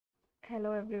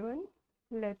Hello everyone.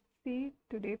 Let's see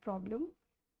today problem.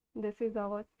 This is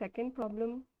our second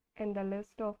problem in the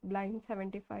list of blind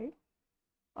 75.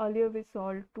 Earlier we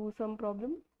solved two sum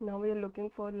problem. Now we are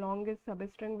looking for longest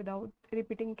substring without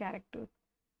repeating characters.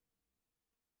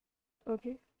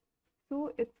 Okay.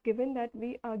 So it's given that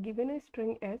we are given a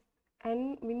string S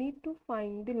and we need to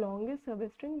find the longest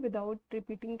substring without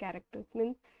repeating characters.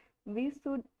 Means we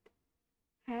should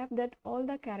have that all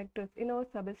the characters in our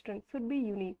substring should be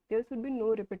unique. There should be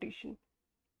no repetition.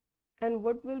 And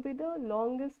what will be the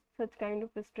longest such kind of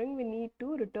a string? We need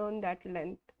to return that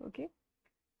length. Okay,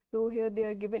 so here they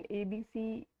are given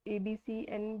ABC,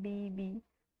 ABC and BB.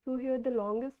 So here the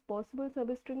longest possible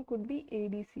substring could be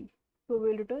ABC, so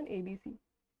we'll return ABC.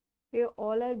 Here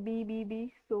all are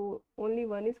BBB, so only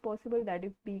one is possible, that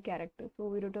is B character, so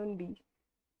we return B.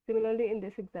 Similarly in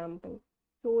this example,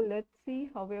 so let's see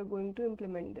how we are going to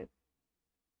implement this.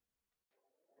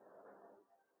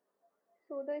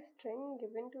 So the string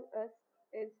given to us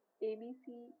is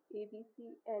ABC,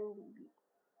 ABC and BB.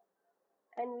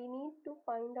 And we need to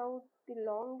find out the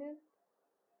longest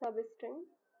substring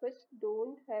which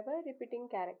don't have a repeating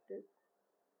characters.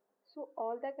 So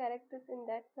all the characters in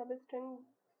that substring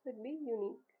should be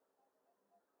unique.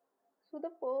 So the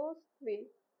first way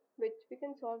which we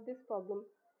can solve this problem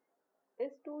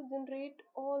is to generate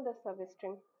all the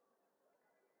substring.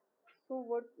 So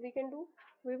what we can do?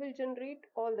 We will generate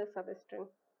all the substring.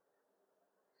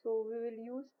 So we will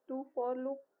use two for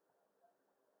loop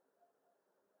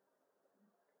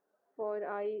for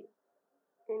I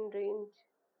in range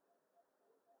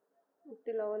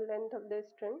till our length of the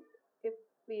string, if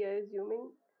we are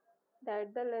assuming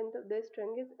that the length of the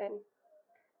string is n.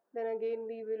 Then again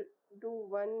we will do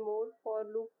one more for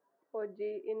loop for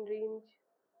j in range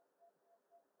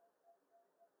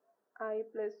I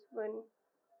plus 1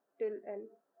 till n.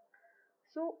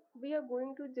 So we are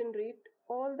going to generate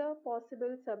all the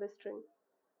possible substring,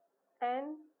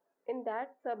 and in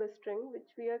that substring which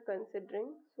we are considering,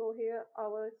 so here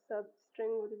our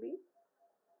substring will be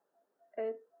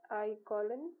si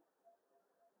colon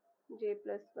j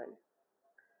plus 1.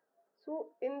 So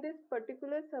in this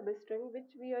particular substring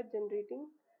which we are generating,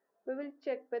 we will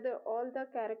check whether all the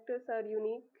characters are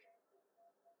unique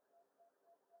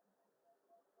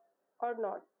or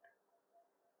not.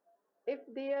 If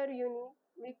they are unique,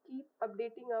 we keep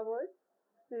updating our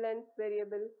length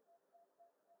variable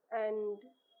and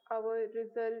our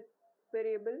result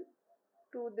variable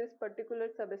to this particular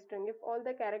substring. If all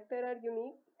the characters are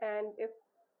unique and if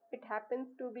it happens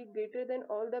to be greater than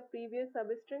all the previous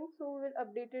substrings, so we will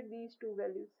update these two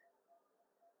values.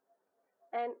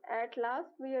 And at last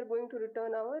we are going to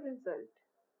return our result.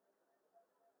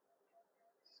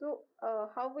 So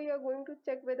how we are going to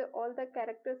check whether all the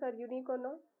characters are unique or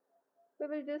not? We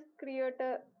will just create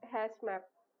a hash map,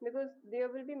 because there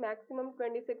will be maximum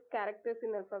 26 characters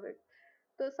in alphabet.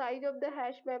 So size of the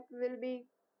hash map will be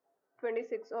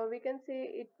 26, or we can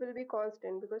say it will be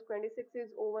constant because 26 is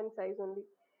O1 size only.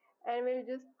 And we'll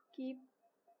just keep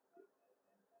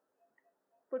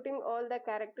putting all the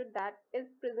character that is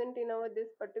present in our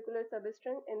this particular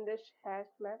substring in this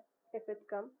hash map if it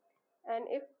comes. And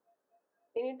if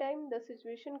anytime the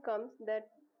situation comes that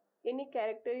any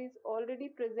character is already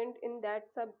present in that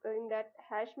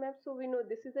hash map, so we know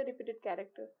this is a repeated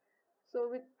character.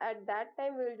 So at that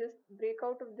time we'll just break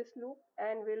out of this loop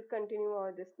and we'll continue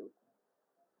our this loop.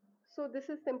 So this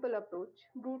is simple approach,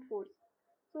 brute force.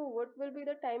 So what will be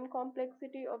the time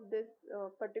complexity of this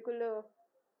particular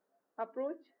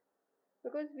approach?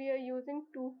 Because we are using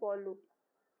two for loop,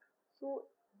 so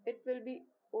it will be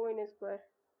O n square.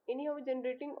 Anyhow,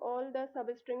 generating all the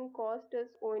substring cost us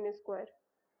O n square.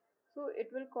 So it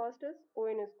will cost us O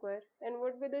n square. And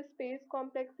what will the space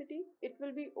complexity? It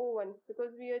will be O1,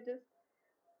 because we are just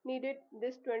needed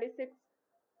this 26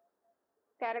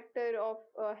 character of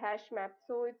hash map,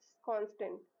 so it's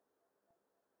constant.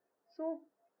 So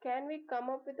can we come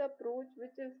up with an approach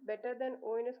which is better than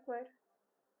O n square?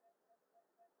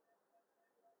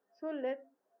 So let's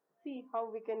see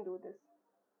how we can do this.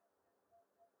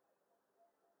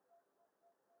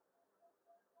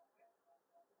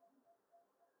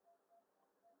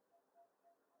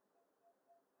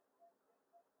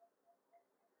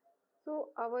 So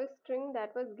our string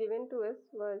that was given to us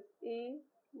was A,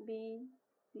 B,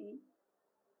 C,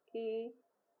 A,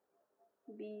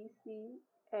 B, C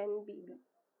and B, B.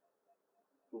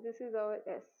 This is our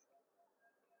S.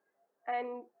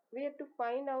 And we have to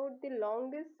find out the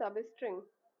longest substring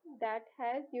that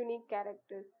has unique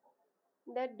characters,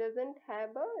 that doesn't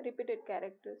have a repeated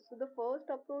character. So the first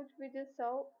approach we just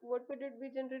saw, what we did, we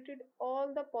generated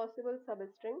all the possible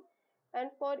substring, and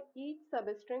for each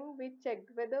substring we checked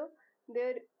whether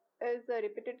there is a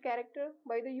repeated character.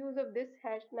 By the use of this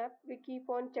hash map, we keep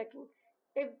on checking.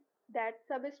 If that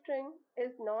substring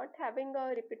is not having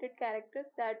a repeated characters,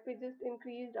 that we just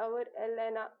increased our L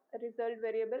and a result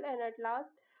variable, and at last,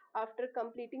 after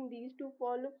completing these two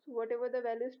for loops, whatever the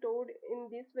value stored in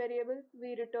these variables,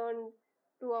 we return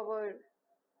to our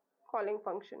calling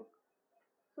function.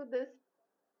 So this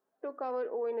took our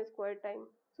O in square time.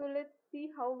 So let's see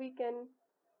how we can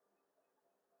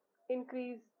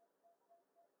increase,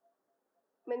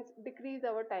 means decrease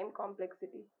our time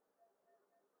complexity.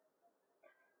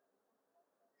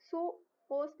 So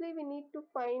firstly we need to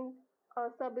find a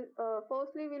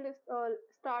firstly we'll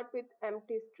start with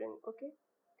empty string, okay?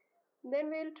 Then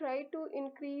we'll try to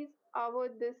increase our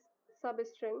this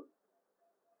substring.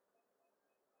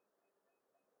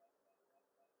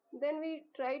 Then we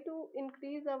try to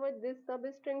increase our this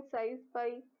substring size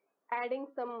by adding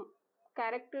some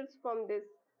characters from this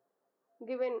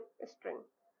given string.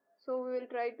 So we will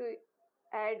try to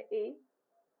add a,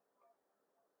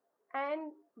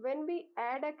 and when we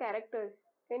add a character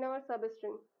in our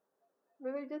substring,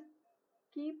 we will just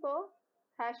keep a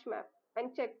hash map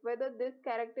and check whether this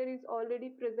character is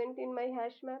already present in my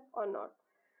hash map or not.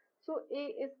 So a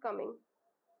is coming.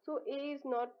 So a is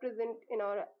not present in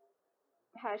our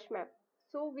hash map.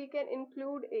 So we can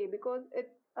include a because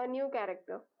it's a new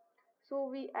character. So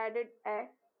we added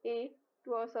a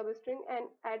to our substring and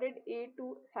added a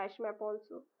to hash map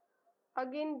also.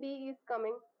 Again b is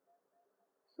coming.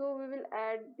 So we will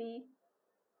add b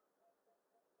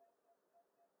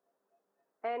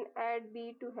and add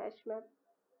b to hash map.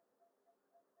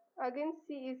 Again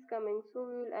c is coming. So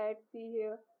we will add c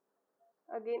here.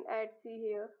 Again add c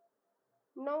here.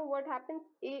 Now what happens?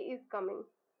 A is coming.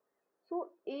 So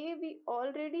A, we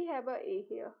already have a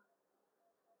here.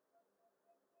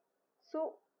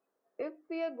 So if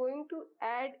we are going to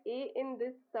add A in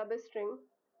this substring,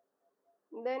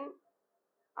 then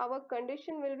our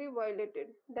condition will be violated,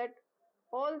 that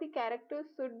all the characters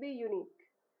should be unique.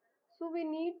 So we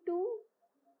need to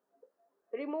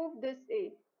remove this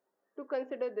A to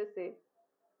consider this A.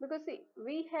 Because see,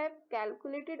 we have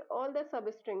calculated all the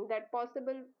substring that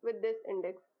possible with this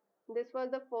index. This was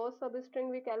the first substring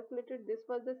we calculated, this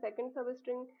was the second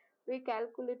substring we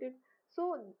calculated.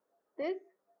 So this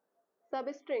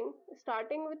substring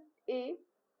starting with A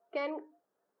can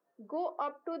go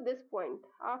up to this point.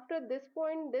 After this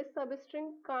point, this substring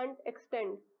can't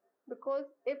extend, because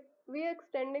if we are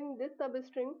extending this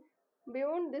substring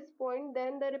beyond this point,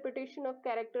 then the repetition of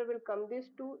character will come. These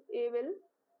two A will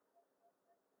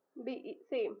be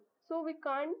same. So we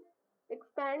can't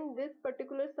expand this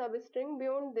particular substring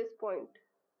beyond this point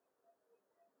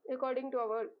according to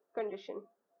our condition.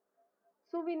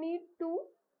 So we need to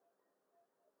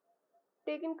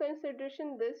take in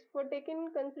consideration this. For taking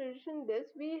in consideration this,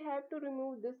 we have to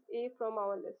remove this A from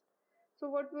our list. So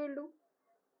what we will do?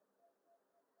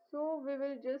 So we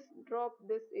will just drop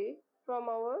this A from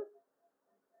our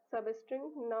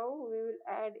substring. Now we will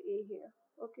add A here.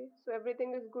 Okay, so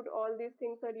everything is good. All these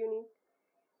things are unique.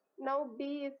 Now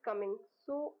B is coming.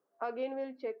 So again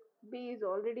we'll check. B is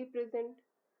already present.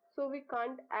 So we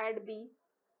can't add B.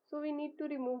 So we need to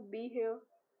remove B here.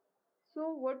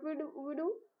 So what we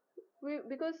do,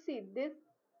 because see this,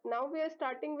 now we are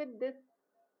starting with this.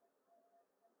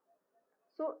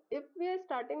 So if we are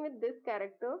starting with this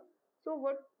character, so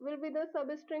what will be the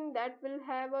substring that will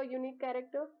have a unique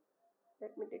character?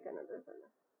 Let me take another color.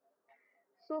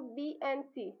 So B and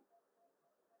C,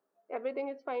 everything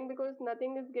is fine because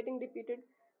nothing is getting repeated.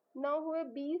 Now here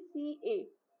B, C, A.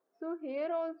 So here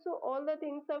also all the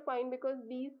things are fine because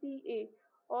B, C, A,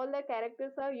 all the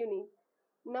characters are unique.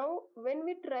 Now when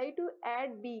we try to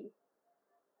add B,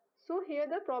 so here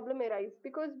the problem arises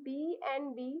because B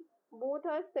and B both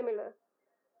are similar.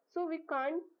 So we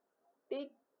can't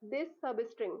take this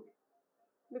substring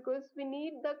because we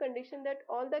need the condition that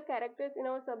all the characters in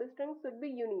our substring should be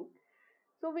unique.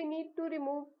 So we need to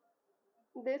remove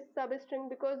this substring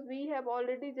because we have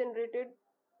already generated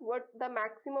what the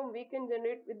maximum we can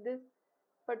generate with this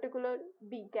particular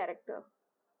B character.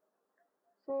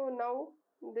 So now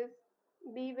this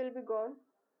B will be gone.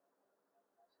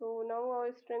 So now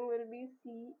our string will be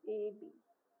CAB.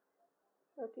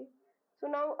 Okay. So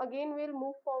now again we'll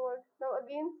move forward. Now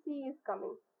again C is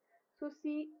coming. So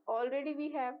C already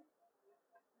we have.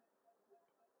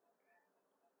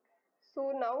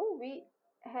 So now we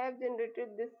have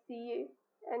generated this CA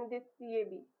and this CAB.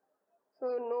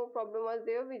 So no problem was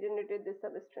there, we generated this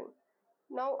substring.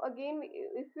 Now again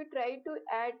if we try to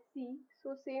add C,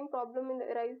 so same problem will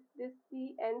arise, this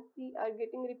C and C are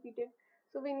getting repeated.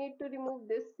 So we need to remove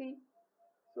this C.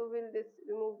 So we'll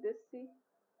remove this C.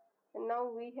 and now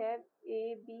we have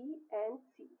A, B and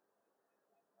C.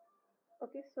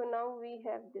 Okay, so now we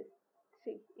have this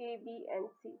three, A, B and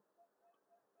C.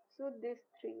 So this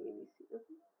three A, B, C.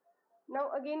 Okay.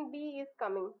 Now again B is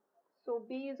coming. So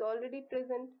B is already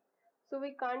present. So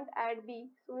we can't add B.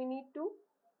 So we need to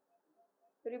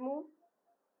remove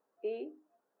A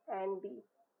and B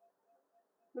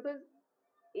because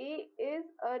A is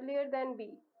earlier than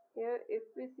B. Here if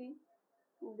we see,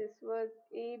 this was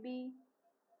AB,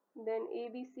 then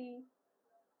ABC,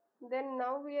 then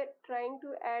now we are trying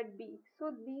to add B.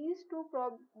 So these two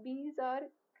B's are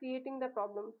creating the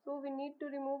problem. So we need to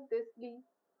remove this B.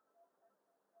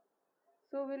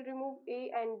 So we'll remove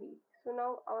A and B. So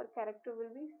now our character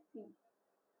will be C.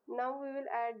 Now we will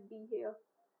add B here.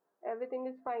 Everything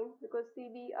is fine because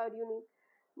C, B are unique.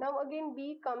 Now again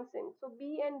B comes in. So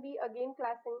B and B again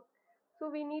classing. So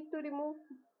we need to remove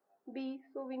B.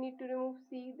 So we need to remove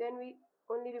C. Then we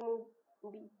only remove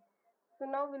B. So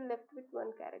now we're left with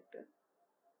one character.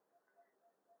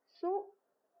 So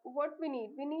what we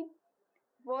need? We need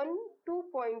one two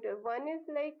pointer. One is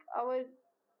like our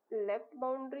left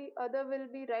boundary, other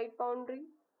will be right boundary.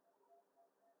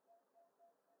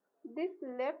 This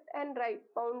left and right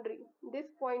boundary, this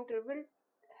pointer will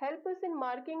help us in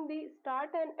marking the start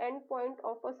and end point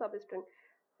of a substring.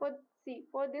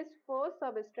 For this first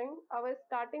substring, our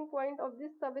starting point of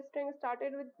this substring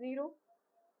started with 0,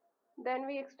 then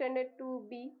we extended to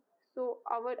B, so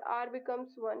our R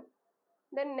becomes 1.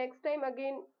 Then next time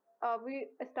again we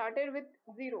started with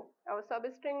 0. Our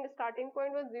substring starting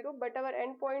point was 0, but our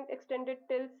end point extended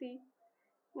till C.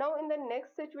 Now in the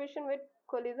next situation when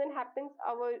collision happens,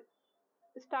 our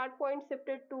start point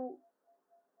shifted to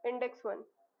index 1.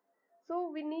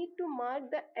 So we need to mark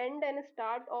the end and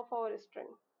start of our string.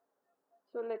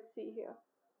 So let's see here.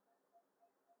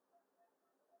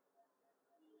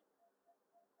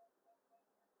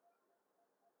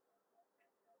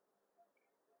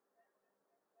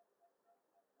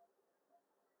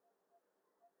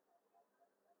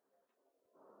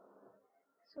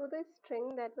 So the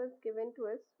string that was given to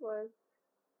us was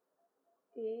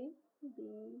A,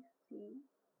 B, C,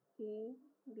 A,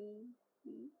 B, C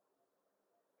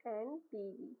and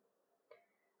BB.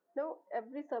 Now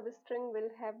every substring will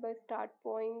have a start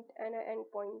point and an end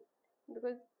point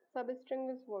because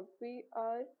substring is what we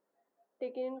are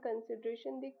taking in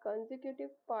consideration the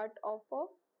consecutive part of a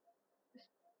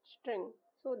string.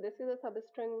 So this is a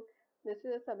substring, this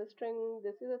is a substring,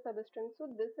 this is a substring. So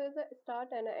this is a start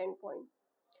and an end point.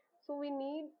 So we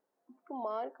need to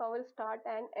mark our start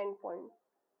and end point.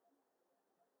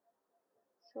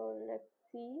 So let's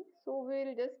see. So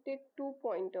we'll just take two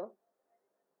pointer.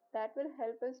 That will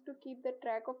help us to keep the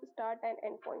track of start and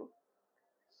end point.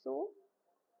 So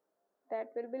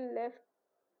that will be left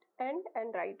end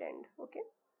and right end. Okay.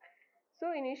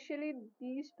 So initially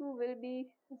these two will be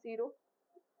 0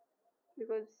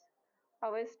 because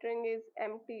our string is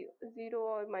empty, 0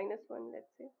 or -1,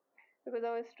 let's say, because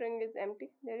our string is empty,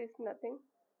 there is nothing,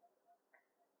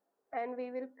 and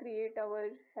we will create our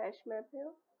hash map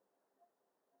here.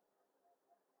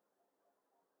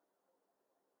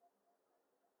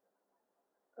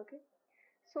 Okay,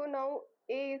 so now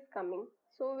A is coming,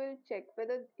 so we'll check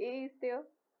whether A is there.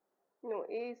 No,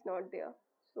 A is not there,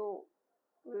 so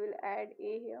we will add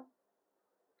A here,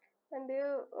 and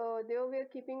there we are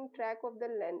keeping track of the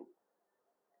length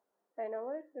and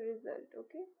our result.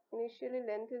 Okay, initially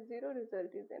length is 0,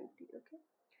 result is empty. Okay,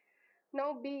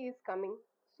 now B is coming,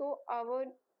 so our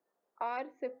R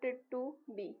shifted to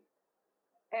B,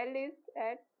 L is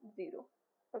at 0.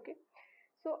 Okay,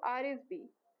 so R is B.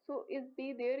 So is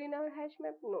B there in our hash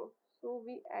map? No. So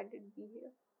we added B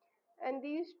here. And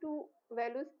these two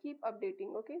values keep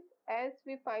updating. Okay, as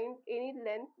we find any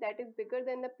length that is bigger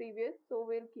than the previous, so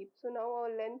we'll keep. So now our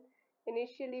length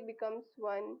initially becomes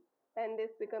 1 and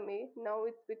this become A. Now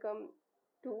it's become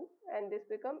 2 and this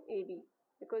become AB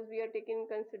because we are taking in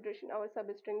consideration our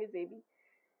substring is AB.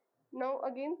 Now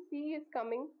again C is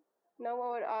coming. Now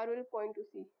our R will point to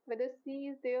C. Whether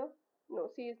C is there? No,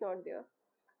 C is not there.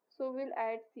 So we'll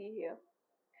add C here.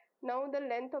 Now the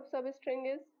length of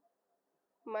substring is,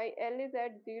 my L is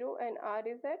at 0 and R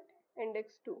is at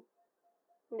index 2.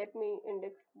 Let me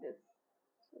index this.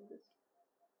 So this,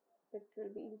 it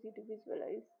will be easy to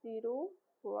visualize. 0,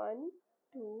 1,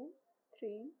 2,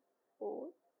 3, 4,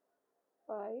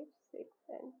 5, 6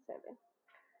 and 7.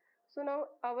 So now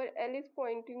our L is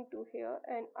pointing to here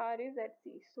and R is at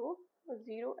C. So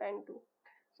 0 and 2.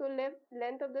 So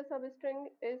length of the substring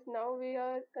is, now we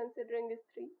are considering is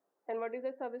 3. And what is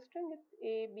the substring? It's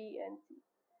A, B and C.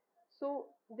 So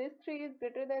this 3 is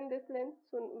greater than this length.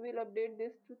 So we'll update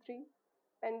this to 3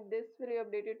 and this will be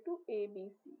updated to A, B,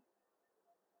 C.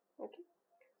 Okay.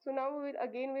 So now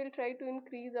we'll try to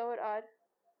increase our R.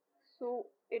 So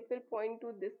it will point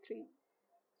to this 3.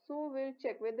 So we'll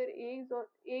check whether A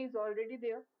is already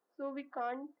there. So we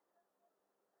can't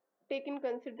take in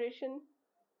consideration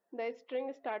the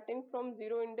string starting from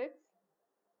 0 index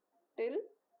till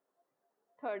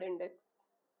third index,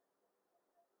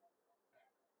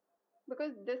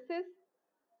 because this is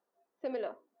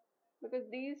similar, because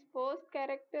these first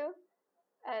character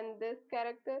and this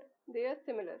character, they are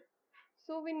similar.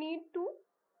 So we need to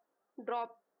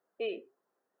drop A.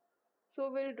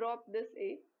 So we'll drop this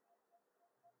A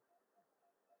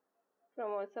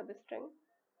from our substring,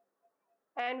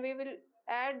 and we will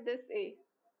add this A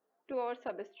to our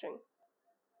substring.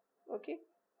 Okay.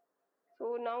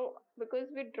 So now because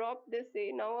we drop this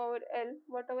A, now our L,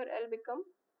 what our L become?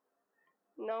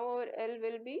 Now our L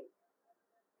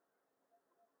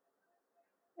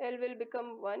will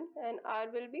become 1 and R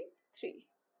will be 3.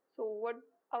 So what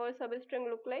our substring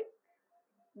look like?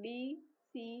 B,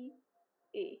 C,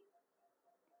 A.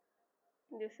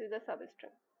 This is the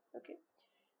substring. Okay.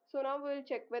 So now we'll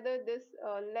check whether this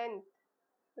length,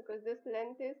 because this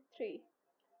length is 3.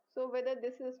 So whether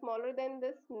this is smaller than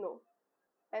this? No.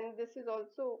 And this is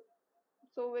also,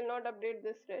 so we'll not update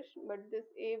this stretch, but this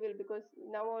A will, because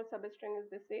now our substring is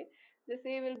this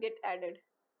A will get added.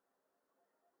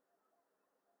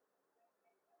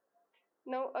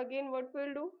 Now again what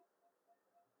we'll do?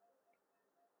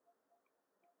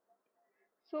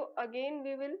 So again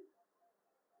we will,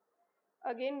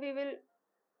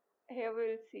 here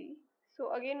we'll see.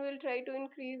 So again we'll try to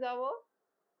increase our,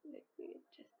 let me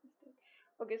adjust this thing.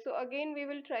 Okay, so again we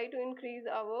will try to increase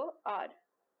our R.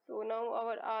 So now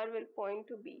our R will point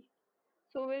to B.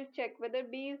 So we'll check whether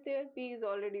B is there. B is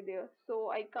already there.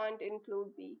 So I can't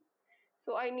include B.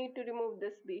 So I need to remove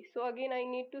this B. So again I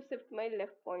need to shift my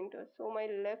left pointer. So my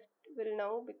left will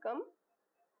now become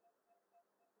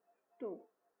 2.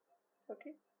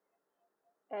 Okay.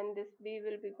 And this B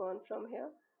will be gone from here.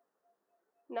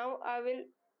 Now I will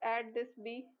add this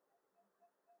B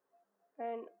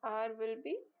and R will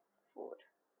be 4.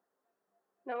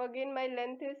 Now again my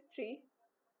length is 3.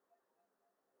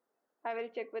 I will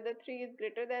check whether 3 is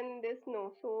greater than this.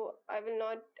 No. So I will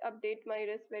not update my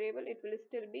rest variable. It will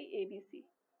still be ABC.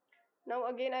 Now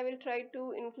again I will try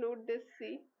to include this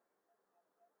C.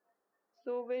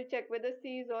 So we'll check whether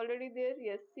C is already there.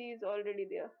 Yes, C is already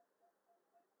there.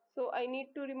 So I need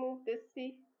to remove this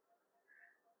C.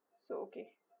 So okay.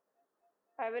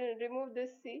 I will remove this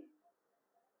C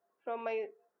from my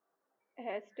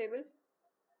hash table.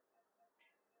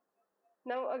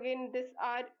 Now again this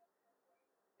R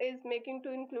is making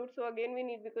to include, so again we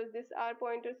need, because this R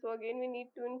pointer, so again we need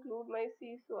to include my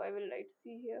C. So I will write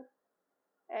C here.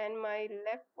 And my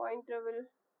left pointer will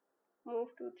move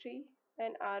to 3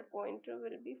 and R pointer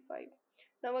will be 5.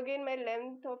 Now again my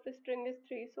length of the string is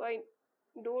 3, so I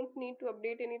don't need to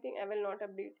update anything. I will not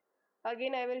update.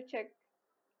 Again I will check.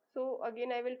 So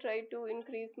again I will try to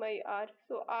increase my R.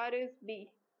 So R is B.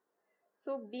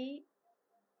 So B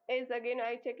is, again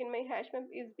I check in my hash map,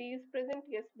 is B is present?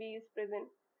 Yes, B is present.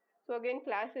 So again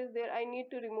class is there. I need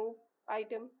to remove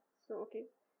item. So okay.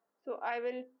 So I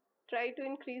will try to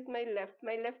increase my left.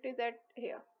 My left is at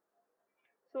here.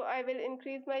 So I will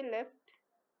increase my left.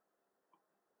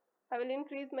 I will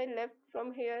increase my left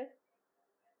from here.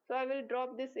 So I will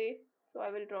drop this A. So I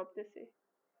will drop this A.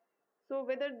 So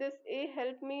whether this A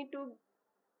help me to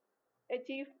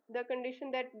achieve the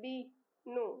condition that B,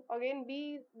 no. Again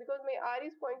B, because my R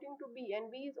is pointing to B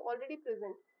and B is already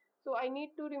present. So I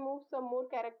need to remove some more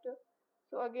character.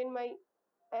 So again my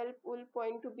L will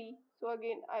point to B. So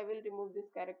again I will remove this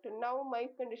character. Now my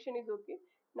condition is okay.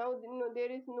 Now no,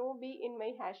 there is no B in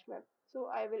my hash map.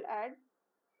 So I will add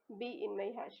B in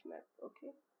my hash map.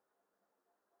 Okay.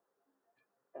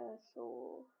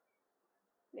 So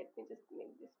let me just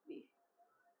make this B.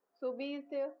 So B is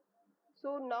there.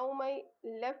 So now my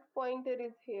left pointer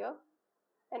is here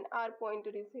and R pointer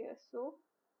is here. So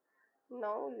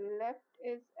now left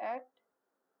is at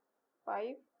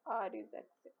 5, R is at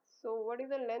 6. So what is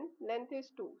the length? Length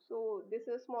is 2. So this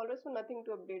is smaller, so nothing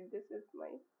to update. This is my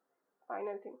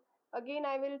final thing. Again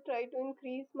I will try to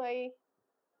increase my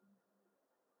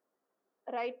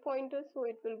right pointer, so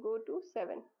it will go to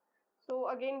 7. So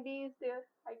again B is there.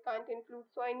 I can't include,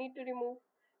 so I need to remove.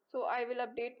 So I will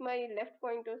update my left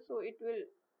pointer, so it will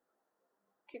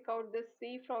kick out this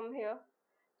C from here.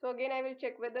 So again I will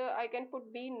check whether I can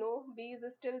put B. No, B is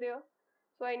still there.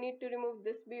 So I need to remove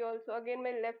this B also. Again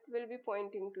my left will be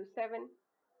pointing to 7.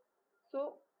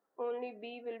 So only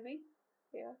B will be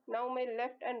here. Now my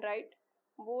left and right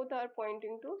both are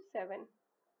pointing to 7.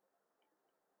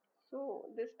 So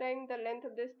this time the length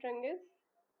of this string is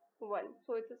 1.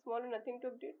 So it's a smaller, nothing to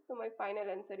update. So my final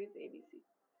answer is ABC.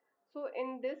 So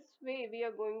in this way, we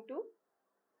are going to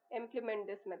implement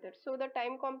this method. So the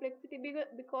time complexity,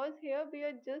 because here we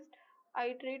are just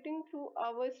iterating through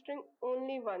our string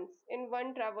only once. In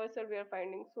one traversal we are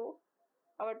finding. So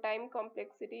our time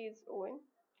complexity is O(n).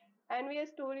 And we are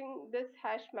storing this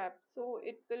hash map, so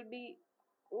it will be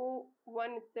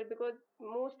O1 itself, because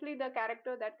mostly the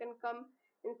character that can come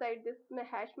inside this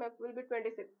hash map will be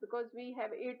 26, because we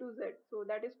have A to Z, so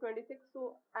that is 26.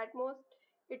 So at most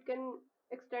it can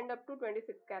extend up to 26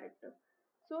 character.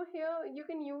 So here you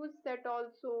can use set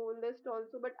also, list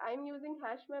also, but I'm using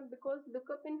hash map because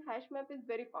lookup in hash map is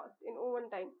very fast in O1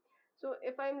 time. So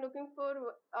if I'm looking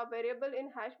for a variable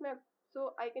in hash map,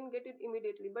 so I can get it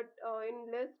immediately. But in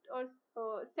list or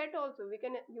set also, we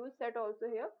can use set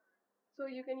also here. So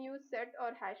you can use set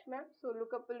or hash map. So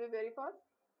lookup will be very fast.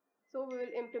 So we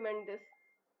will implement this.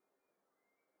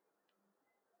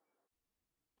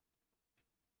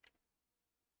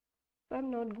 So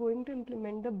I'm not going to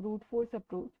implement the brute force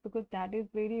approach because that is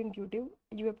very intuitive.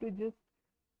 You have to just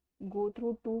go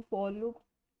through two for loops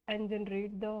and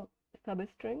generate the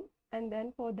substring, and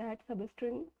then for that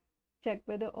substring check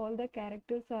whether all the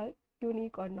characters are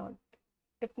unique or not.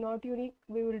 If not unique,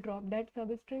 we will drop that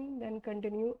substring, then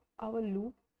continue our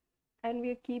loop, and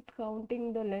we keep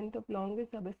counting the length of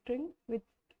longest substring which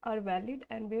are valid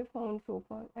and we have found so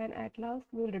far, and at last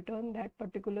we will return that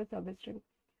particular substring.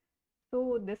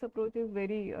 So this approach is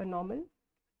very normal.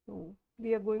 So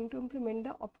we are going to implement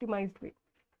the optimized way.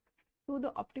 So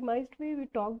the optimized way we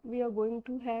talked, we are going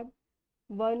to have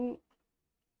one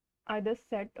either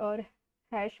set or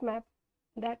hash map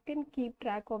that can keep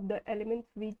track of the elements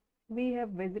we have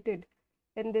visited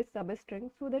in this substring,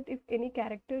 so that if any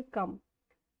character come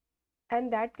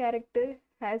and that character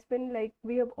has been, like,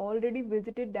 we have already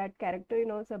visited that character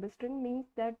in our substring, means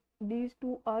that these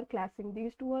two are classing,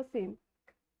 these two are same,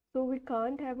 so we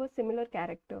can't have a similar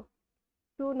character.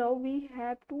 So now we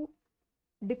have to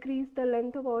decrease the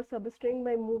length of our substring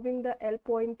by moving the L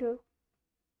pointer.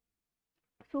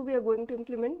 So we are going to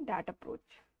implement that approach.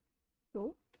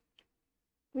 So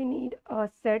we need a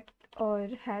set or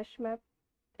hash map,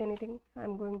 anything.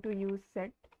 I'm going to use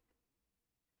set.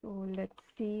 So let's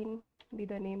see be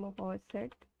the name of our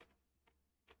set.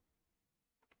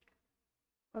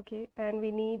 Okay, and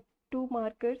we need two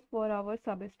markers for our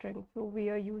substring. So we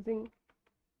are using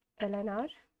LNR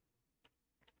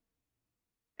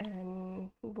and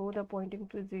both are pointing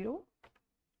to 0.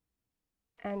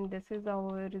 And this is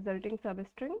our resulting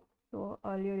substring. So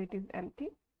earlier it is empty.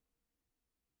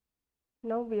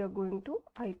 Now we are going to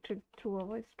iterate through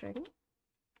our string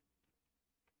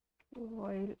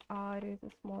while r is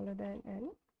smaller than n.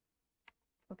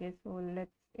 Okay, so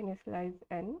let's initialize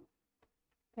n.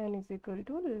 N is equal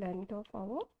to length of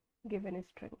our given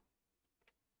string.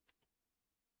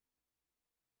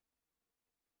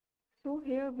 So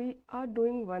here we are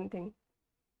doing one thing.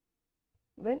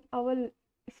 When our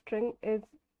string is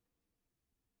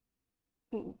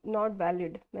not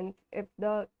valid, means if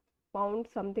the found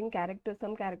something character,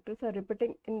 some characters are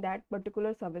repeating in that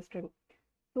particular substring,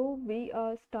 so we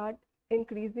start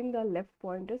increasing the left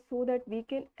pointer so that we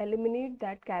can eliminate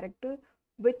that character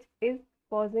which is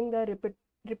causing the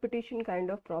repetition kind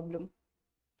of problem.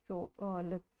 So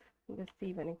let's just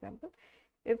see one example.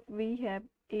 If we have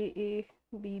A,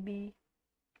 B, B,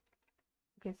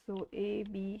 okay, so A,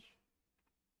 B,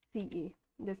 C,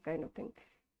 A, this kind of thing.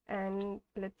 And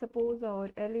let's suppose our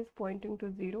L is pointing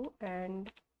to 0 and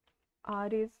R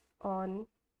is on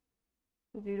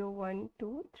 0, 1,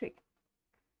 2, 3.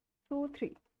 So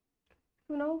 3.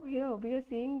 So now here we are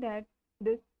seeing that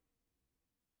this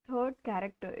third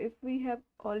character, if we have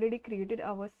already created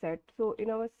our set, so in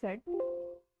our set,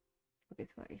 okay,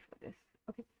 sorry for this.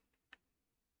 Okay,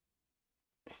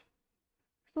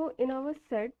 so in our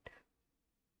set,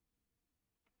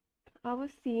 our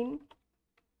scene,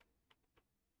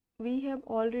 we have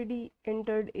already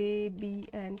entered A, B,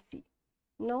 and C.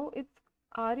 Now it's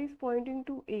R is pointing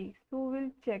to A, so we'll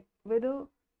check whether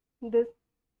this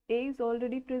A is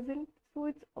already present. So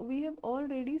it's we have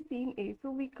already seen A,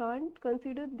 so we can't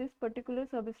consider this particular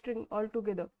substring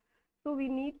altogether. So we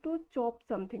need to chop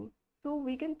something. So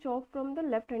we can chop from the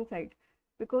left hand side,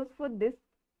 because for this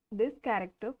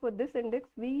character, for this index,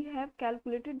 we have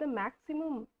calculated the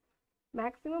maximum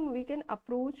we can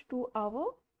approach to our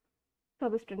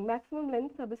substring, maximum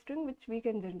length substring which we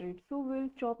can generate. So we'll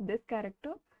chop this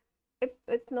character. If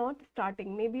it's not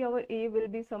starting, maybe our A will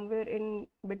be somewhere in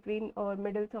between or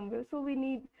middle somewhere, so we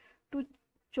need to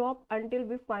chop until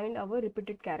we find our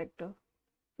repeated character.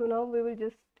 So now we will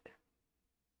just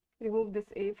remove this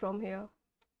A from here.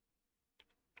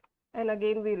 and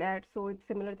again we'll add, so it's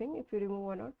similar thing if you remove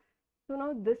or not. So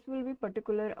now this will be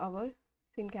particular our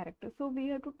scene character. So we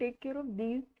have to take care of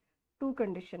these two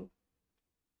conditions.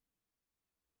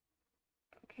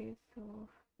 Okay, so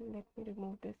let me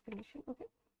remove this condition. Okay,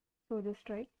 so just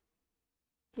write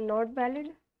not valid,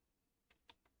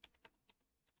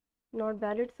 not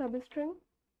valid substring.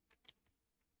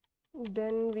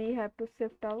 Then we have to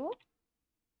shift our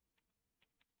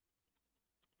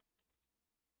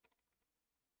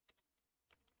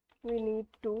we need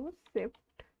to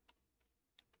shift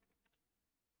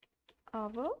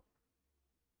our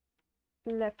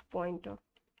left pointer.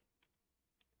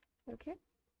 Okay,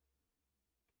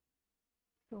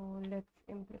 so let's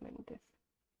implement this.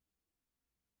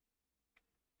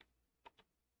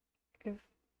 If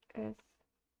s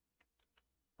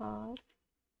are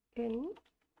in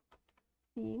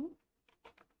scene,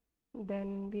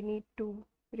 then we need to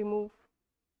remove,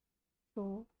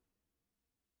 so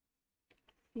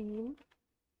scene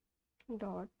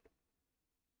dot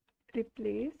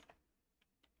replace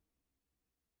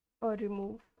or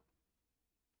remove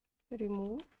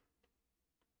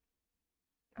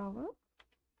our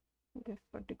this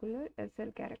particular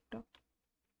SL character.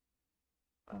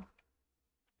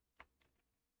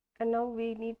 And now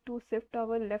we need to shift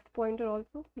our left pointer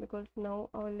also, because now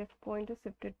our left pointer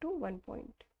shifted to 1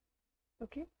 point.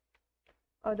 Okay,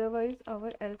 otherwise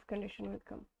our else condition will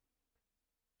come.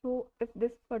 So if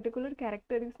this particular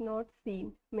character is not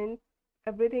seen, means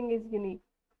everything is unique,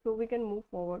 so we can move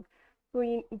forward. So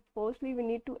firstly we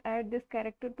need to add this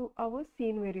character to our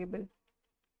scene variable.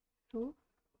 So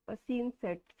a scene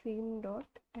set, scene dot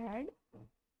add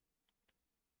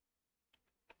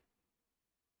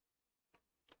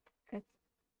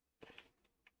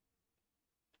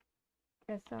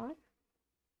SR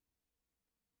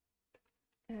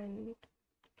and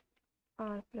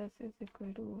R plus is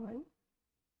equal to 1,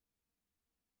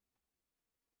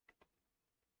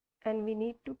 and we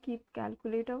need to keep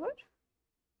calculate our,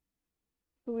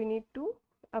 so we need to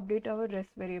update our rest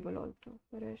variable also.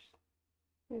 Rest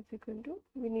is equal to,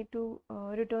 we need to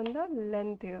return the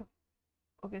length here.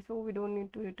 Okay, so we don't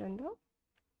need to return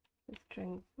the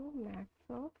string. So max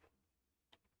of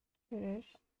rest,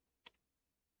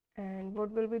 and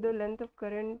what will be the length of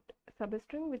current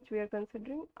substring which we are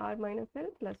considering, r minus l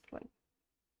plus 1.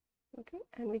 Okay,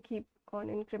 and we keep on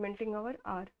incrementing our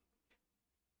r,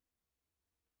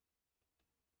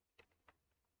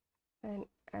 and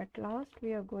at last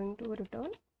we are going to return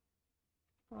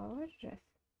our rest.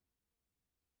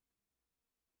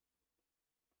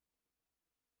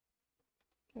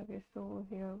 Okay, so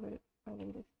here I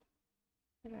will just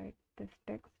write this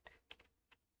text,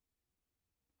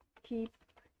 keep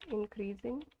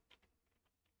increasing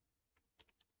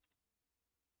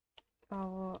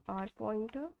our r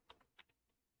pointer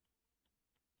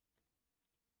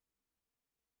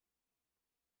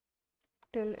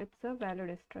till it's a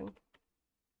valid string,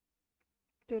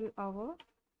 till our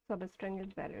substring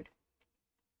is valid.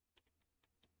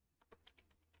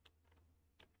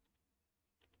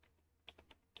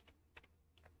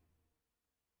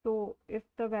 So if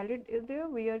the valid is there,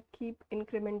 we are keep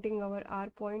incrementing our r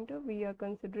pointer, we are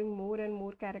considering more and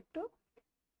more character.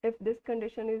 If this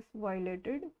condition is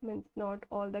violated, means not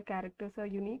all the characters are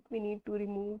unique, we need to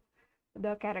remove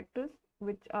the characters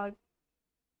which are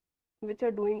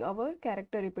doing our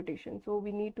character repetition. So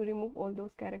we need to remove all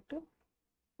those characters.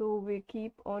 So we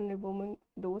keep on removing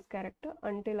those characters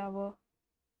until our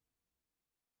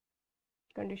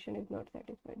condition is not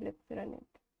satisfied. Let's run it.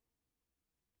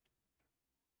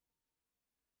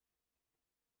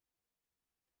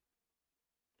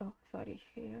 Oh, sorry,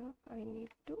 here I need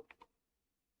to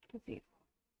 0.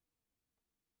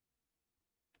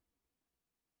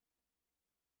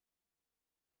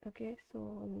 Okay,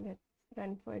 so let's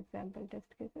run for example test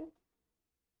cases.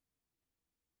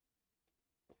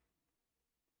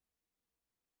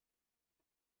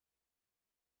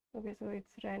 Okay, so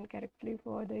it's ran correctly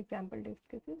for the example test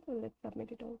cases, so let's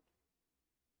submit it all.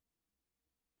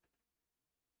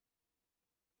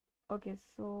 Okay,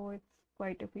 so it's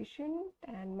quite efficient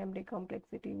and memory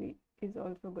complexity is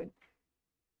also good.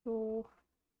 So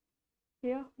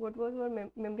here, what was our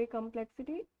memory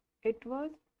complexity? It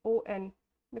was ON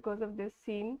because of this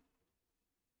scene.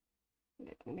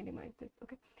 Let me minimize this.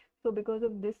 Okay, so because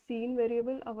of this scene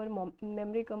variable, our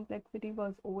memory complexity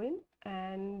was ON,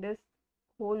 and this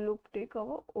whole loop take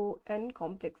our ON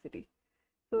complexity.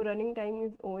 So running time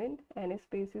is ON and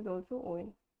space is also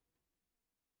ON.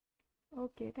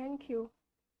 Okay, thank you.